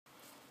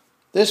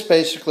This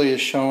basically is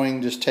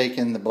showing just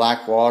taking the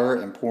black water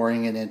and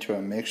pouring it into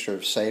a mixture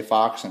of safe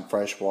ox and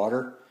fresh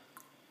water,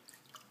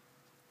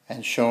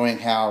 and showing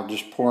how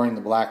just pouring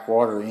the black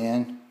water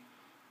in,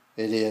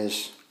 it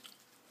is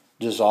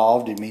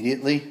dissolved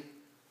immediately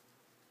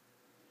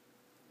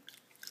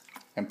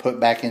and put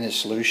back into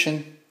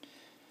solution.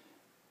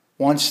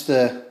 Once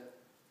the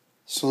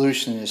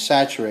solution is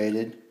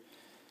saturated,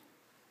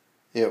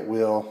 it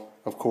will,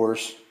 of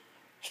course,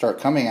 start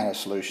coming out of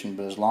solution,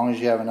 but as long as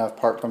you have enough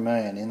part per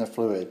million in the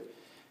fluid,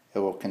 it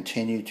will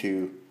continue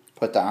to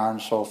put the iron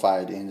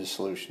sulfide into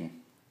solution.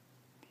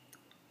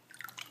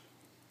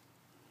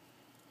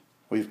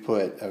 We've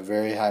put a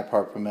very high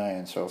part per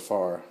million so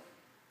far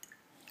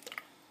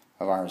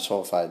of iron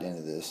sulfide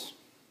into this,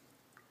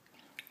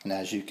 and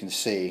as you can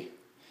see,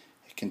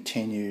 it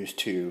continues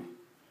to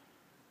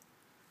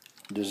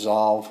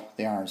dissolve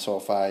the iron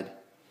sulfide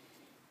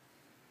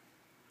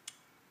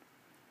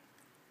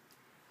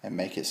and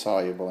make it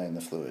soluble in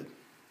the fluid.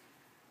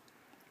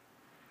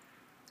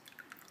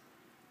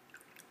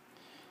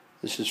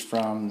 This is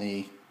from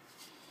the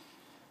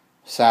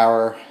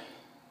sour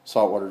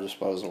saltwater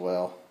disposal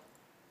well.